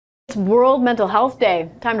It's World Mental Health Day.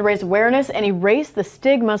 Time to raise awareness and erase the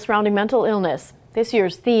stigma surrounding mental illness. This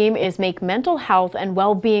year's theme is Make Mental Health and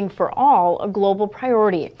Well-Being for All a Global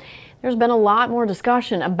Priority. There's been a lot more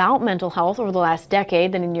discussion about mental health over the last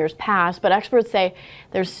decade than in years past, but experts say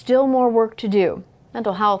there's still more work to do.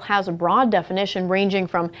 Mental health has a broad definition ranging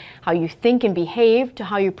from how you think and behave to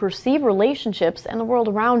how you perceive relationships and the world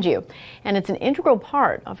around you. And it's an integral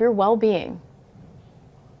part of your well-being.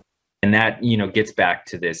 And that, gets back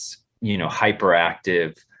to this,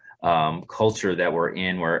 hyperactive culture that we're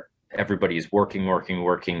in, where everybody is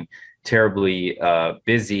working, terribly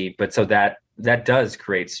busy. But so that does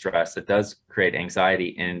create stress, that does create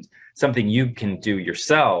anxiety. And something you can do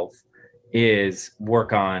yourself is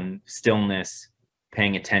work on stillness,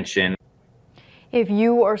 paying attention. If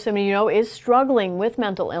you or somebody you know is struggling with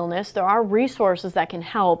mental illness, there are resources that can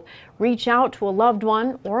help. Reach out to a loved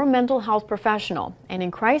one or a mental health professional. And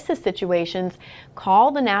in crisis situations,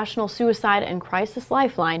 call the National Suicide and Crisis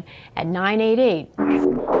Lifeline at 988.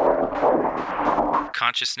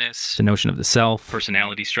 Consciousness, the notion of the self,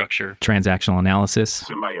 personality structure, transactional analysis,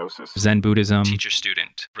 symbiosis, Zen Buddhism,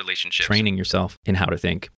 teacher-student relationships, training yourself in how to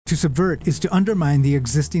think. To subvert is to undermine the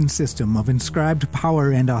existing system of inscribed power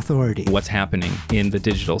and authority. What's happening in the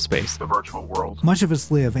digital space, the virtual world. Much of us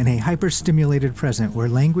live in a hyper-stimulated present where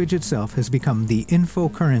language itself has become the info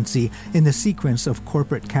currency in the sequence of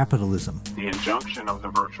corporate capitalism. The injunction of the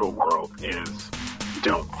virtual world is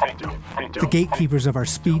don't think. The gatekeepers of our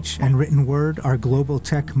speech and written word are global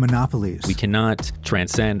tech monopolies. We cannot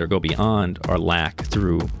transcend or go beyond our lack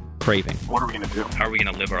through craving. What are we going to do? How are we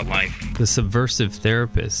going to live our life? The Subversive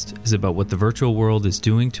Therapist is about what the virtual world is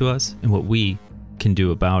doing to us and what we can do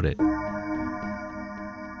about it.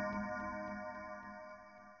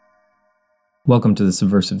 Welcome to the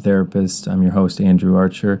Subversive Therapist. I'm your host, Andrew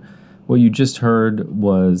Archer. What you just heard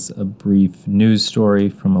was a brief news story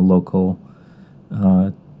from a local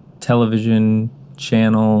television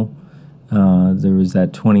channel. There was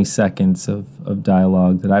that 20 seconds of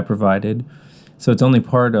dialogue that I provided. So it's only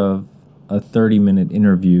part of a 30-minute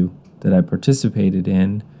interview that I participated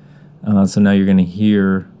in. So now you're going to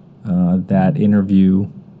hear that interview.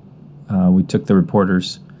 We took the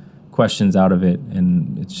reporter's questions out of it,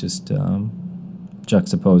 and it's just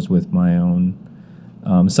juxtaposed with my own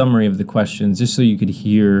summary of the questions, just so you could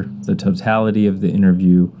hear the totality of the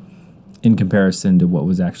interview in comparison to what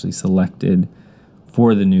was actually selected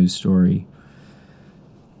for the news story.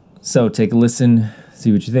 So take a listen,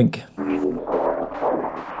 see what you think.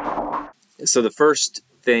 So the first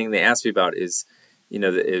thing they asked me about is,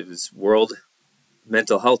 it was World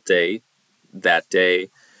Mental Health Day, that day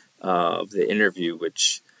of the interview,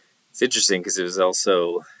 which is interesting because it was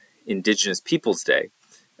also Indigenous Peoples Day,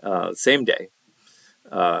 same day,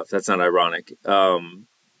 if that's not ironic.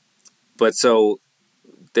 But so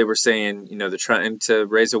they were saying, they're trying to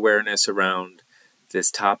raise awareness around this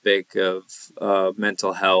topic of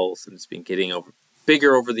mental health, and it's been getting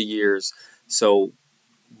bigger over the years. So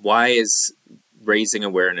why is raising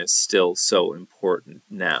awareness still so important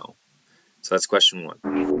now? So that's question one.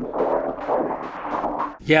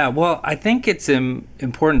 Yeah, well, I think it's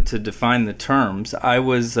important to define the terms. I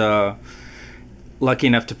was lucky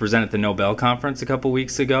enough to present at the Nobel Conference a couple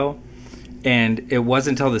weeks ago, and it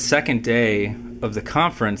wasn't until the second day of the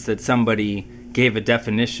conference that somebody gave a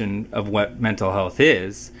definition of what mental health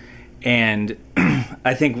is. And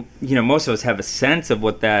I think, most of us have a sense of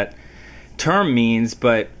what that term means,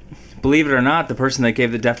 but believe it or not, the person that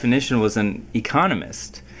gave the definition was an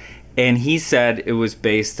economist. And he said it was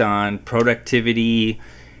based on productivity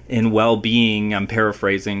and well-being. I'm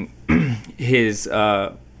paraphrasing his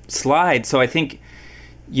slide. So I think,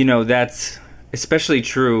 that's especially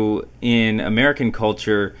true in American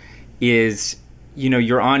culture is,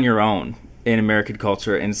 you're on your own in American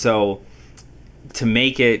culture. And so to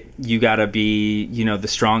make it, you got to be, the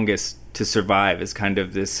strongest to survive is kind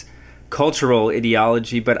of this cultural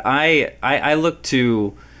ideology. But I look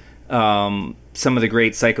to some of the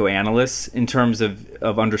great psychoanalysts in terms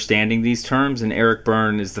of understanding these terms. And Eric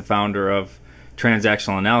Berne is the founder of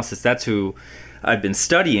transactional analysis. That's who I've been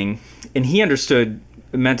studying. And he understood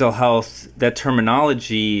mental health, that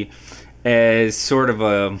terminology, as sort of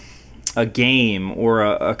a game or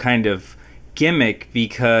a kind of gimmick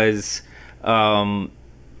because, mental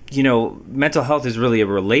health is really a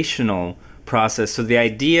relational process. So the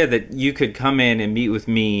idea that you could come in and meet with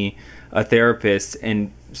me, a therapist,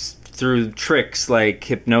 and through tricks like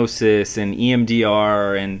hypnosis and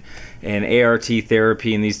EMDR and ART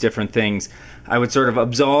therapy and these different things, I would sort of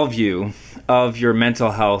absolve you of your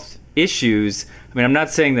mental health issues. I mean, I'm not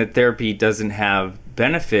saying that therapy doesn't have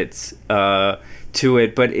benefits to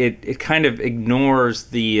it, but it kind of ignores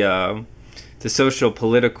the social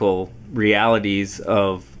political realities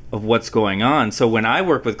of what's going on. So when I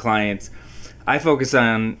work with clients, I focus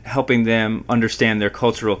on helping them understand their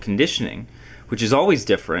cultural conditioning, which is always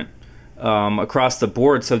different across the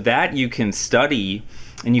board, so that you can study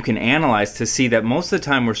and you can analyze to see that most of the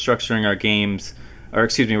time we're structuring we're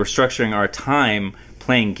structuring our time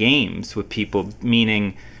playing games with people,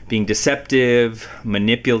 meaning being deceptive,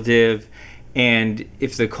 manipulative. And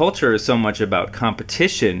if the culture is so much about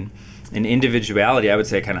competition and individuality, I would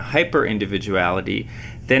say kind of hyper individuality,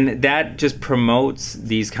 then that just promotes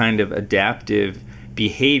these kind of adaptive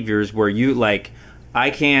behaviors where you I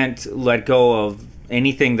can't let go of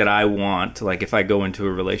anything that I want, like if I go into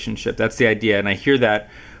a relationship. That's the idea. And I hear that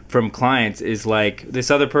from clients is this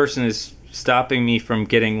other person is stopping me from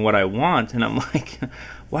getting what I want. And I'm like,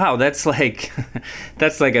 wow, that's like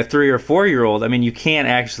a 3 or 4 year old. I mean, you can't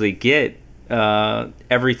actually get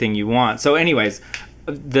everything you want. So anyways,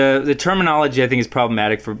 the terminology I think is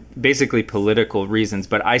problematic for basically political reasons,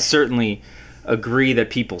 but I certainly agree that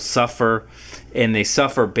people suffer, and they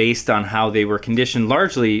suffer based on how they were conditioned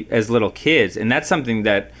largely as little kids. And that's something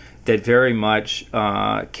that very much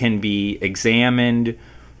can be examined,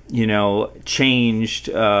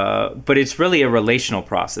 changed, but it's really a relational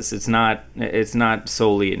process. It's not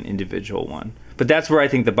solely an individual one. But that's where I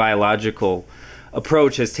think the biological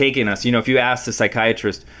approach has taken us. If you ask the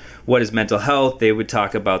psychiatrist, what is mental health, they would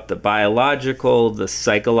talk about the biological, the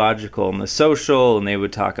psychological, and the social, and they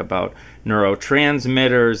would talk about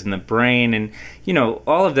neurotransmitters in the brain, and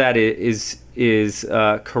all of that is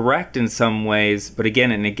correct in some ways, but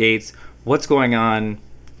again, it negates what's going on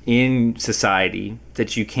in society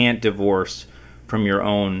that you can't divorce from your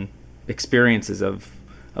own experiences of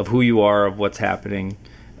who you are, of what's happening,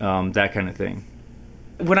 that kind of thing.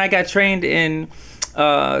 When I got trained in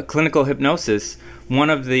clinical hypnosis, one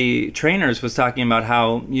of the trainers was talking about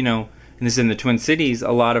how, and this is in the Twin Cities,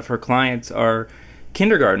 a lot of her clients are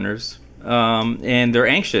kindergartners, and they're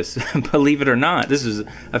anxious, believe it or not. This was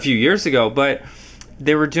a few years ago, but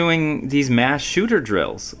they were doing these mass shooter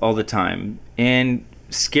drills all the time and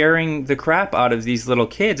scaring the crap out of these little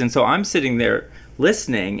kids. And so I'm sitting there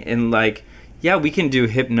listening and yeah, we can do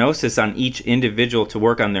hypnosis on each individual to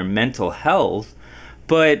work on their mental health,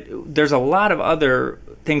 but there's a lot of other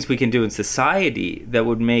things we can do in society that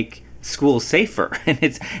would make schools safer.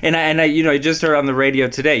 And I just heard on the radio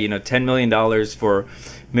today, $10 million for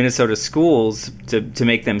Minnesota schools to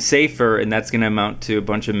make them safer, and that's going to amount to a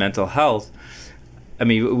bunch of mental health. I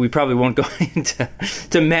mean, we probably won't go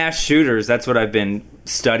into mass shooters. That's what I've been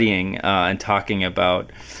studying and talking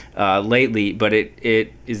about lately, but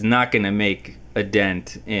it is not going to make a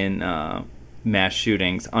dent in mass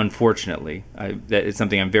shootings, unfortunately. That is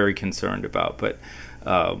something I'm very concerned about, but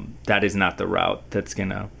that is not the route that's going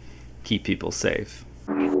to keep people safe.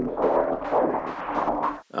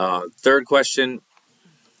 Third question.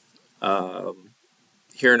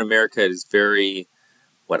 Here in America, it is very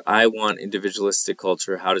what I want, individualistic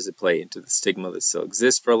culture. How does it play into the stigma that still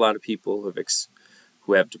exists for a lot of people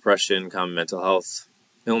who have depression, common mental health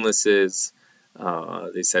illnesses?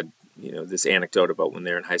 They said, this anecdote about when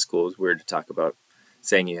they're in high school is weird to talk about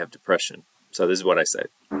saying you have depression. So this is what I say.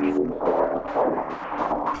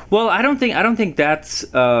 Well, I don't think that's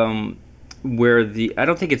I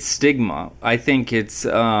don't think it's stigma. I think it's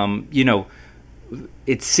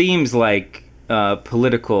it seems like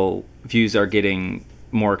political views are getting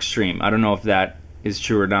more extreme. I don't know if that is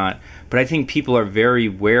true or not, but I think people are very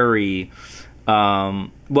wary.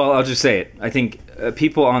 Well, I'll just say it. I think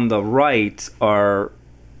people on the right are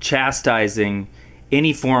chastising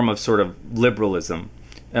any form of sort of liberalism.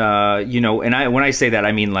 And when I say that,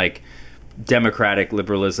 I mean democratic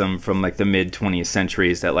liberalism from the mid 20th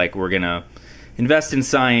centuries, that we're going to invest in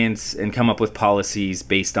science and come up with policies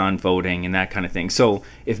based on voting and that kind of thing. So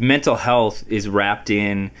if mental health is wrapped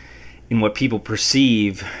in what people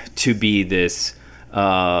perceive to be this,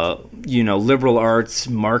 liberal arts,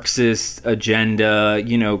 Marxist agenda,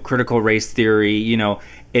 critical race theory,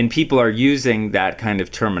 and people are using that kind of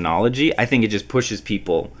terminology, I think it just pushes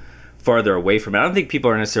people farther away from it. I don't think people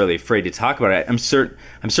are necessarily afraid to talk about it. I'm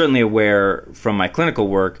certainly aware from my clinical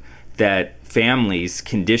work that families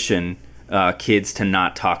condition kids to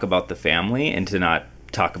not talk about the family and to not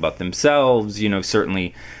talk about themselves,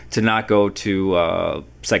 certainly to not go to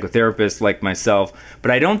psychotherapists like myself.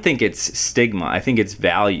 But I don't think it's stigma. I think it's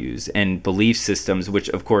values and belief systems, which,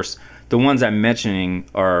 of course, the ones I'm mentioning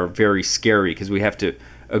are very scary because we have to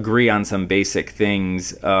agree on some basic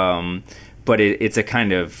things. But it's a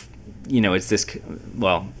kind of, it's this,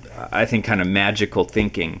 I think kind of magical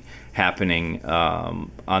thinking happening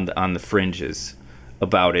on the fringes.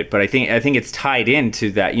 about it. But I think it's tied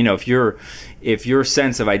into that. You know, if your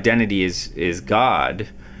sense of identity is God,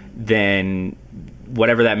 then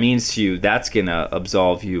whatever that means to you, that's going to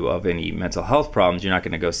absolve you of any mental health problems. You're not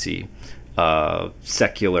going to go see a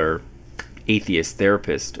secular atheist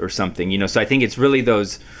therapist or something, you know. So I think it's really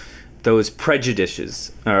those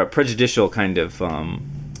prejudicial kind of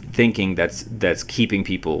thinking that's keeping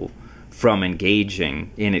people from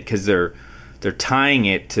engaging in it, because they're tying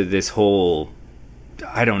it to this whole,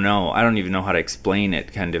 I don't even know how to explain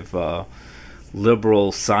it, kind of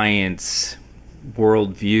liberal science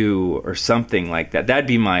worldview or something like that. That'd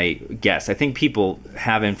be my guess. I think people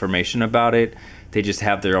have information about it. They just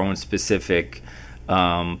have their own specific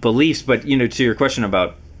beliefs. But, you know, to your question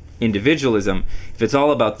about individualism, if it's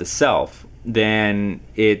all about the self, then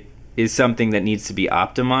it is something that needs to be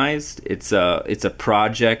optimized. It's a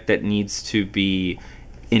project that needs to be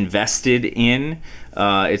invested in.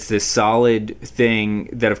 It's this solid thing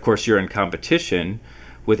that, of course, you're in competition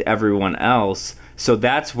with everyone else. So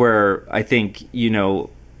that's where I think, you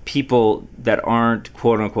know, people that aren't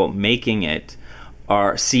quote unquote making it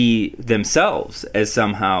see themselves as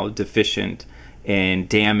somehow deficient and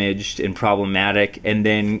damaged and problematic. And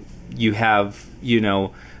then you have, you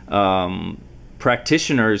know,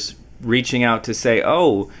 practitioners reaching out to say,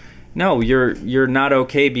 oh, no, you're not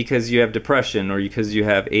okay because you have depression or because you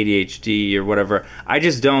have ADHD or whatever. I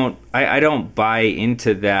just don't buy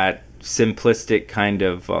into that simplistic kind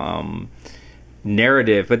of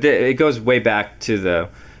narrative. But it goes way back to the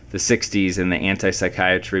 60s and the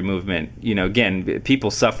anti-psychiatry movement. You know, again, people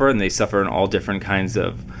suffer, and they suffer in all different kinds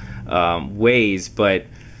of ways, but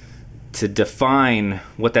to define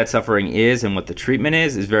what that suffering is and what the treatment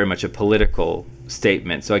is very much a political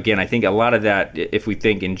statement. So again, I think a lot of that, if we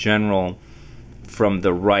think in general from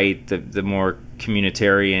the right, the more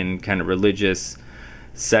communitarian kind of religious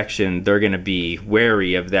section, they're going to be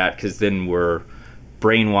wary of that, because then we're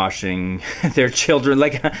brainwashing their children.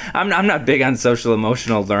 Like, I'm not big on social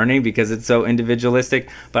emotional learning because it's so individualistic,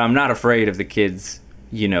 but I'm not afraid of the kids,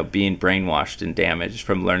 you know, being brainwashed and damaged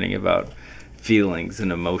from learning about feelings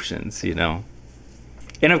and emotions, you know.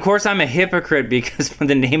 And of course, I'm a hypocrite because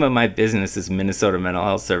the name of my business is Minnesota Mental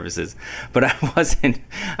Health Services, but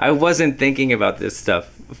I wasn't thinking about this stuff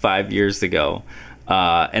 5 years ago,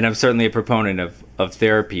 and I'm certainly a proponent of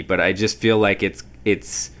therapy. But I just feel like it's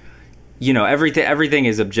you know, everything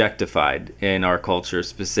is objectified in our culture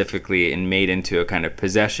specifically and made into a kind of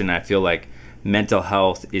possession. I feel like mental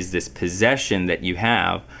health is this possession that you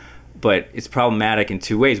have, but it's problematic in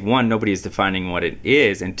two ways. One, nobody is defining what it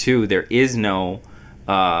is, and two, there is no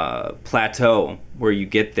plateau where you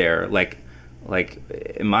get there. Like,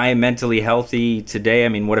 am I mentally healthy today? I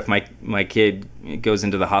mean, what if my kid goes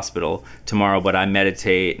into the hospital tomorrow, but I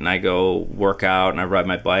meditate and I go work out and I ride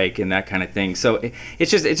my bike and that kind of thing. So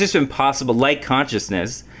it's just impossible. Like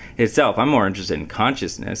consciousness itself, I'm more interested in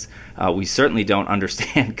consciousness. We certainly don't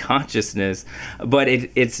understand consciousness, but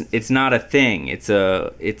it's not a thing. It's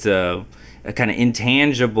a kind of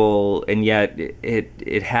intangible, and yet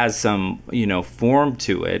it has some, you know, form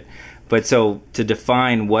to it. But so to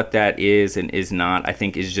define what that is and is not, I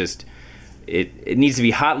think is just, it needs to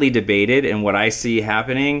be hotly debated. And what I see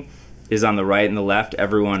happening is on the right and the left,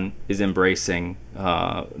 everyone is embracing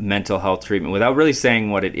mental health treatment without really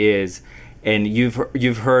saying what it is. And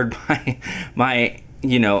you've heard my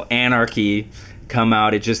you know, anarchy come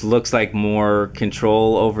out. It just looks like more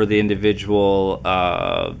control over the individual,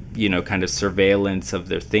 you know, kind of surveillance of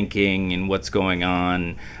their thinking and what's going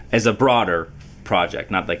on as a broader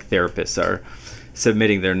project, not like therapists are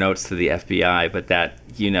submitting their notes to the FBI, but that,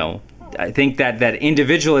 you know, I think that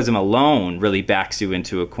individualism alone really backs you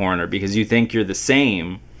into a corner because you think you're the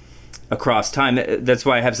same across time. That's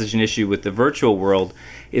why I have such an issue with the virtual world,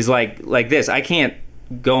 is like this. I can't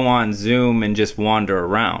go on Zoom and just wander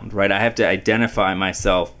around, right? I have to identify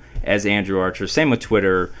myself as Andrew Archer. Same with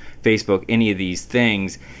Twitter, Facebook, any of these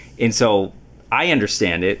things. And so I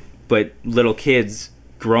understand it, but little kids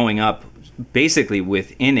growing up basically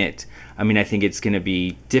within it, I mean, I think it's going to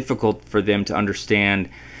be difficult for them to understand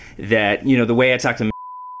that, you know, the way I talk to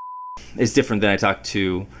is different than I talk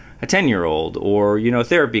to a 10-year-old or, you know, a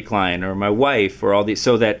therapy client or my wife or all these,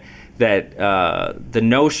 so that the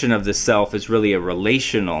notion of the self is really a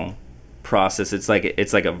relational process. It's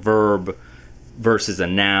like a verb versus a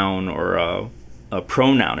noun or a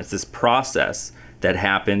pronoun. It's this process that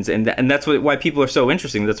happens, and that's why people are so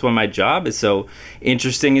interesting. That's why my job is so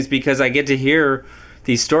interesting, is because I get to hear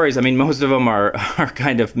these stories. I mean, most of them are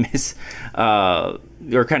kind of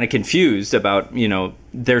or kind of confused about, you know,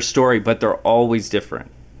 their story, but they're always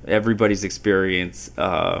different. Everybody's experience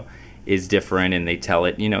is different, and they tell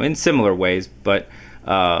it, you know, in similar ways. But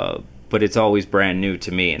but it's always brand new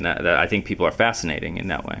to me, and that I think people are fascinating in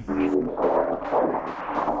that way.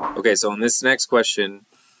 Okay, so in this next question,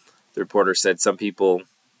 the reporter said some people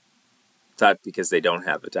thought because they don't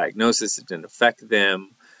have a diagnosis, it didn't affect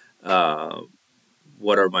them.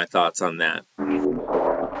 What are my thoughts on that?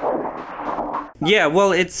 Yeah,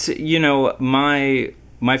 well, it's, my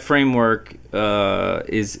framework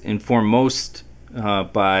is informed most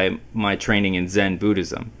by my training in Zen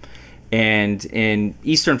Buddhism and in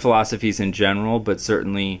Eastern philosophies in general, but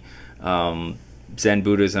certainly Zen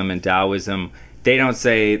Buddhism and Taoism. They don't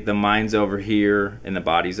say the mind's over here and the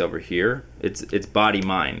body's over here. It's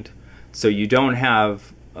body-mind. So you don't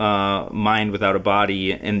have mind without a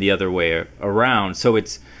body and the other way around. So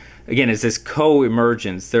it's this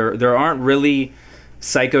co-emergence. There aren't really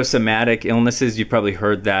psychosomatic illnesses. You've probably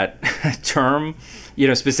heard that term,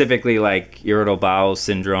 specifically like irritable bowel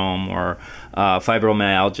syndrome or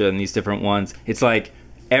fibromyalgia and these different ones. It's like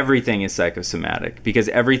everything is psychosomatic because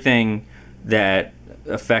everything that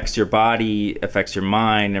affects your body affects your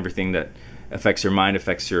mind. Everything that affects your mind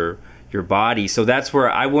affects your body. So that's where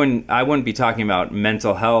I wouldn't be talking about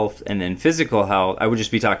mental health and then physical health. I would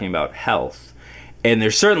just be talking about health. And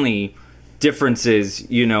there's certainly differences,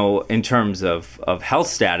 in terms of health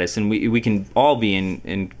status, and we can all be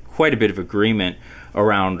in quite a bit of agreement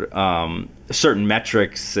around certain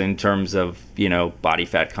metrics in terms of, body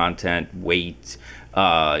fat content, weight,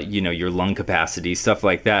 your lung capacity, stuff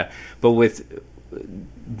like that. But with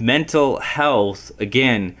mental health,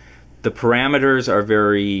 again, the parameters are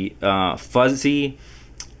very fuzzy.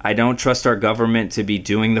 I don't trust our government to be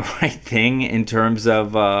doing the right thing in terms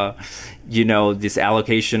of, this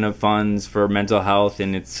allocation of funds for mental health.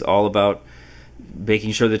 And it's all about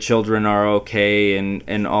making sure the children are okay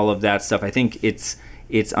and all of that stuff. I think it's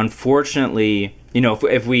unfortunately,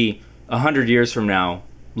 if we 100 years from now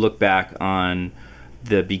look back on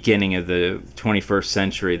the beginning of the 21st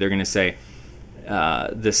century, they're going to say,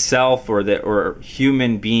 the self or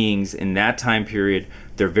human beings in that time period,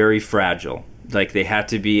 they're very fragile. Like they had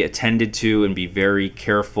to be attended to and be very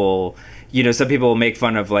careful. Some people will make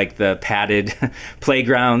fun of like the padded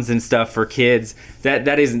playgrounds and stuff for kids.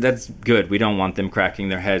 That's good. We don't want them cracking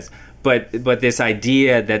their heads. But this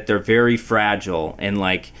idea that they're very fragile and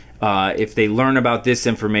like if they learn about this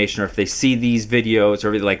information or if they see these videos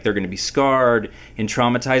or like they're going to be scarred and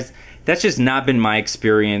traumatized. That's just not been my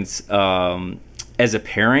experience as a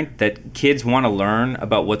parent, that kids want to learn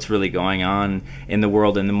about what's really going on in the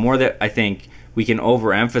world. And the more that I think we can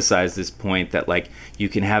overemphasize this point that like you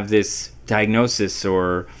can have this diagnosis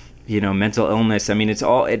or, mental illness. I mean, it's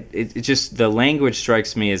all, it just, the language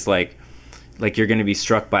strikes me as like you're going to be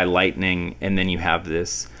struck by lightning and then you have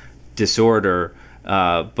this disorder.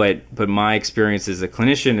 But my experience as a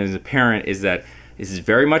clinician, as a parent, is that this is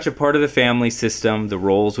very much a part of the family system, the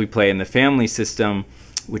roles we play in the family system,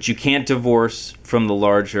 which you can't divorce from the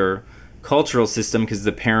larger cultural system because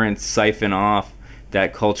the parents siphon off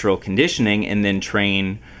that cultural conditioning and then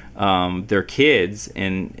train their kids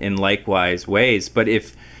in likewise ways. But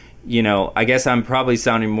if, I guess I'm probably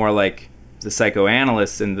sounding more like the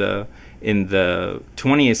psychoanalysts in the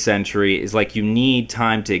 20th century, is like you need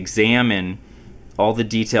time to examine all the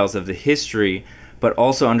details of the history, but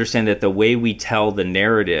also understand that the way we tell the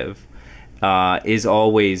narrative is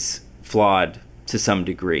always flawed to some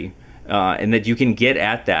degree, and that you can get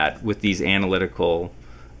at that with these analytical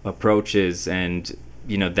approaches. And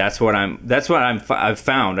that's what I've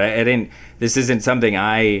found. This isn't something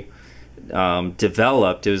I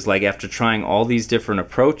developed. It was like after trying all these different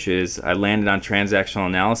approaches, I landed on transactional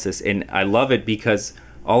analysis, and I love it because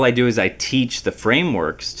all I do is I teach the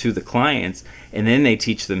frameworks to the clients, and then they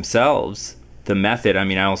teach themselves the method. I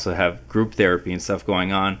mean, I also have group therapy and stuff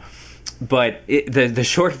going on. But the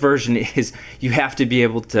short version is you have to be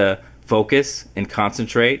able to focus and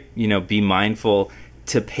concentrate, be mindful,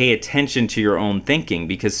 to pay attention to your own thinking,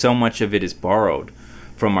 because so much of it is borrowed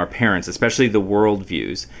from our parents, especially the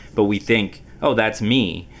worldviews. But we think, oh, that's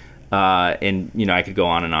me. And, I could go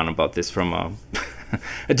on and on about this from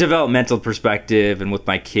a developmental perspective and with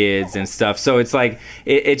my kids and stuff. So it's like,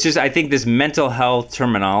 it's just, I think this mental health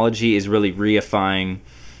terminology is really reifying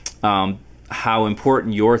how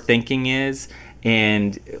important your thinking is.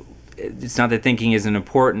 And it's not that thinking isn't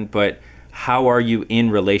important, but how are you in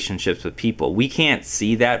relationships with people? We can't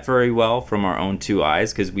see that very well from our own two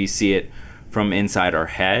eyes because we see it from inside our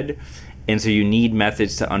head. And so you need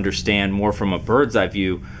methods to understand more from a bird's eye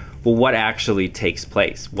view, well, what actually takes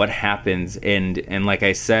place, what happens. And like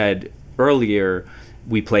I said earlier,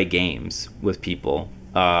 we play games with people.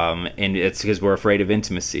 And it's because we're afraid of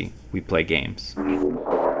intimacy. We play games.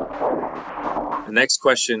 The next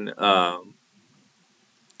question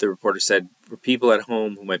the reporter said, for people at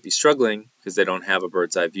home who might be struggling because they don't have a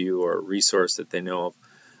bird's eye view or a resource that they know of,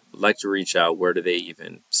 would like to reach out, where do they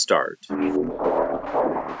even start?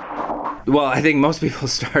 Well, I think most people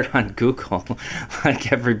start on Google,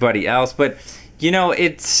 like everybody else. But,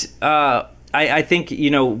 it's, I think,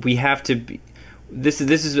 we have to be, this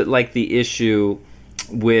is like the issue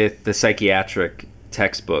with the psychiatric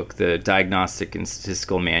textbook, the Diagnostic and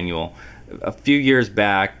Statistical Manual. A few years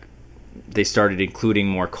back, they started including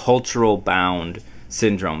more cultural bound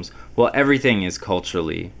syndromes. Well, everything is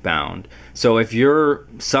culturally bound. So if you're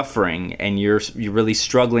suffering and you're really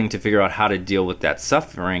struggling to figure out how to deal with that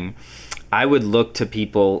suffering, I would look to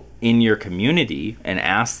people in your community and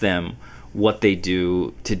ask them what they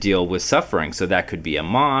do to deal with suffering. So that could be a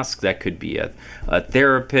mosque, that could be a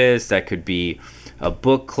therapist, that could be a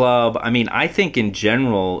book club. I mean, I think in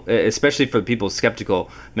general, especially for people skeptical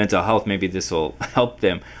mental health, maybe this will help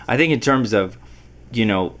them. I think in terms of,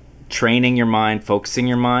 training your mind, focusing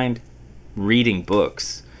your mind, reading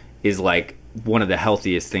books is like one of the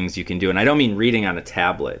healthiest things you can do. And I don't mean reading on a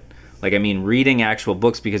tablet. Like, I mean reading actual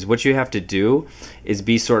books, because what you have to do is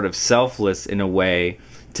be sort of selfless in a way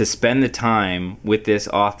to spend the time with this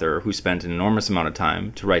author who spent an enormous amount of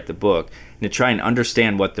time to write the book, and to try and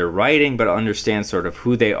understand what they're writing, but understand sort of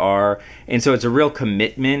who they are. And so it's a real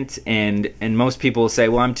commitment, and most people say,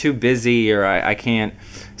 well, I'm too busy, or I can't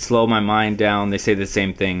slow my mind down. They say the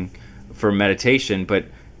same thing for meditation, but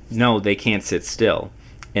no, they can't sit still.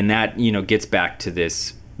 And that, gets back to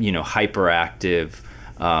this, hyperactive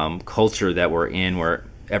culture that we're in, where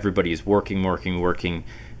everybody is working,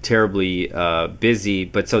 terribly busy.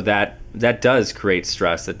 But so that does create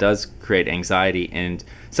stress, that does create anxiety. And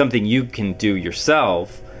something you can do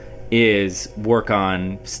yourself is work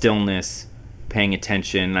on stillness, paying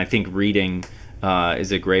attention. I think reading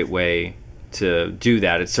is a great way to do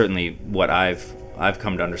that. It's certainly what I've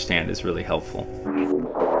come to understand is really helpful.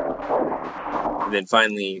 And then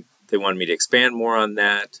finally, they wanted me to expand more on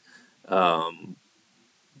that.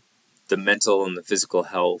 The mental and the physical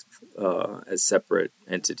health as separate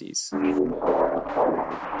entities.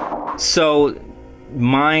 So,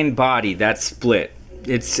 mind body, that split.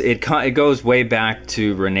 It goes way back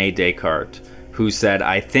to Rene Descartes, who said,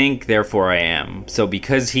 "I think, therefore I am." So,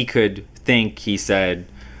 because he could think, he said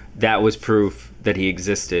that was proof that he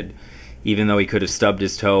existed, even though he could have stubbed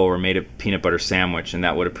his toe or made a peanut butter sandwich, and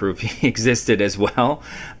that would have proved he existed as well.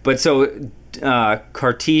 But so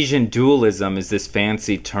Cartesian dualism is this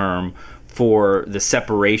fancy term for the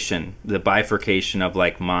separation, the bifurcation of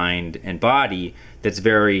like mind and body that's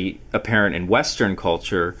very apparent in Western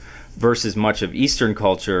culture, versus much of Eastern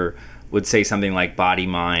culture would say something like body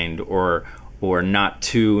mind, or not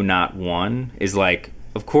two, not one, is like,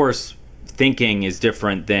 of course, thinking is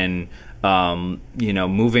different than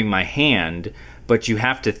moving my hand, but you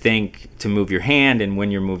have to think to move your hand, and when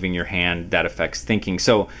you're moving your hand, that affects thinking.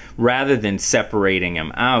 So rather than separating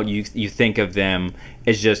them out, you think of them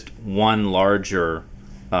as just one larger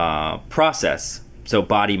process. So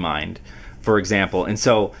body mind, for example. And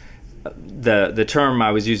so the term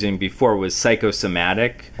I was using before was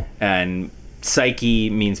psychosomatic, and psyche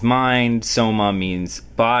means mind, soma means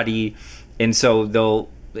body, and so they'll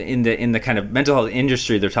in the kind of mental health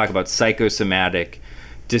industry, they're talking about psychosomatic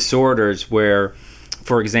disorders where,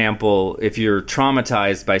 for example, if you're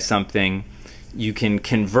traumatized by something, you can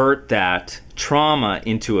convert that trauma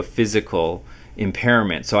into a physical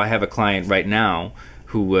impairment. So I have a client right now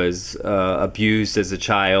who was abused as a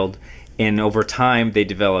child, and over time they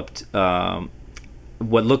developed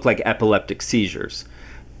what looked like epileptic seizures.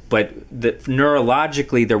 But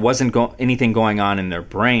neurologically, there wasn't anything going on in their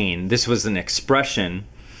brain. This was an expression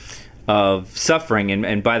of suffering.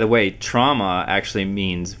 And by the way, trauma actually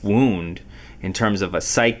means wound in terms of a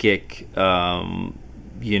psychic, wound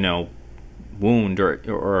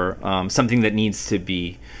or something that needs to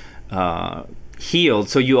be healed.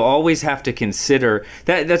 So you always have to consider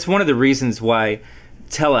that. That's one of the reasons why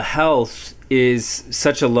telehealth is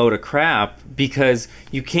such a load of crap, because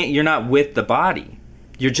you're not with the body.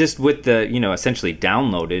 You're just with the, essentially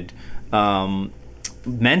downloaded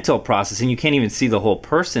mental process, and you can't even see the whole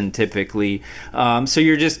person typically. So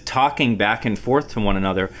you're just talking back and forth to one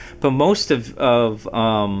another. But most of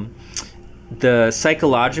the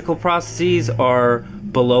psychological processes are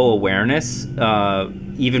below awareness,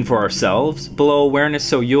 even for ourselves, below awareness.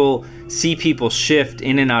 So you'll see people shift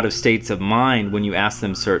in and out of states of mind when you ask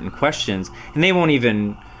them certain questions, and they won't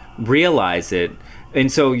even realize it.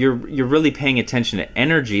 And so you're really paying attention to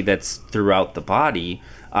energy that's throughout the body,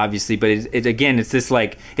 obviously. But it's this,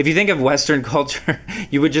 like, if you think of Western culture,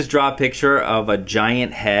 you would just draw a picture of a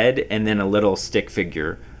giant head and then a little stick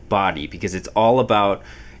figure body, because it's all about,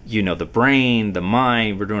 the brain, the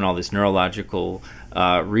mind. We're doing all this neurological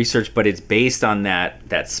research, but it's based on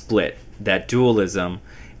that split, that dualism.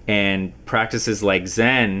 And practices like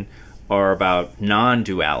Zen are about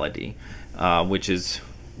non-duality, which is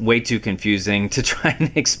way too confusing to try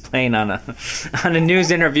and explain on a news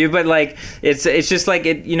interview. But like it's just like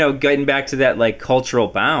it, getting back to that like cultural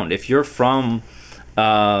bound. If you're from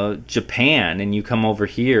Japan and you come over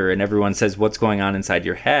here and everyone says what's going on inside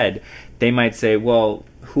your head, they might say, well,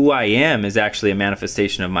 who I am is actually a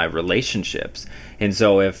manifestation of my relationships. And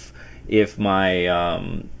so if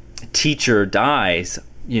my teacher dies,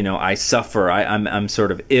 I suffer. I'm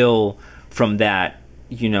sort of ill from that,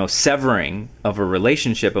 severing of a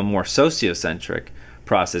relationship, a more sociocentric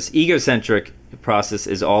process. Egocentric process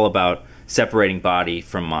is all about separating body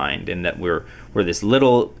from mind, and that we're this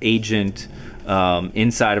little agent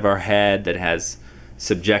inside of our head that has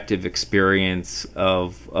subjective experience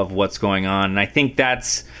of what's going on. And I think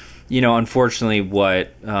that's, unfortunately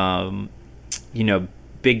what,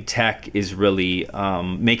 big tech is really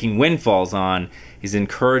making windfalls on, is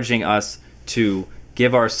encouraging us to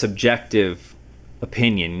give our subjective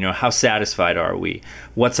opinion. How satisfied are we?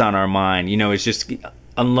 What's on our mind? It's just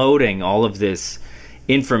unloading all of this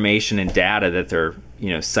information and data that they're,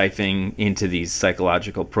 siphoning into these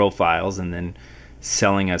psychological profiles and then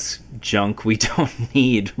selling us junk we don't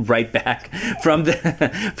need right back from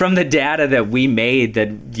the data that we made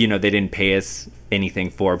that, they didn't pay us anything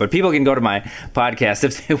for. But people can go to my podcast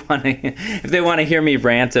if they want to hear me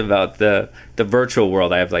rant about the virtual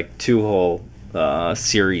world. I have like 2 whole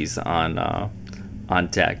series on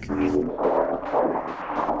tech.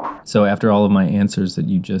 So after all of my answers that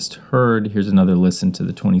you just heard, here's another listen to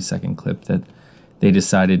the 20-second clip that they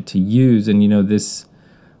decided to use. And this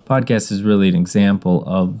podcast is really an example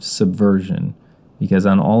of subversion, because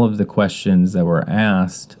on all of the questions that were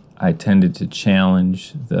asked, I tended to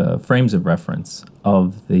challenge the frames of reference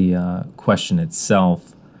of the question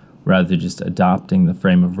itself, rather than just adopting the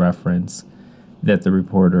frame of reference that the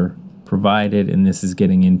reporter provided. And this is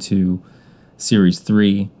getting into Series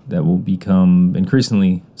 3 that will become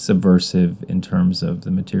increasingly subversive in terms of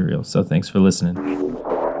the material. So thanks for listening.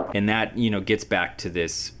 And that, gets back to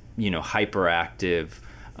this, hyperactive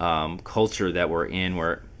culture that we're in,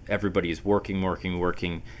 where everybody is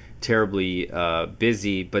working, terribly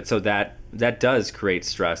busy. But so that does create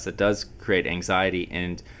stress, that does create anxiety.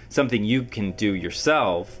 And something you can do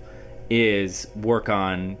yourself is work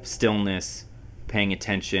on stillness, paying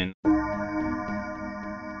attention.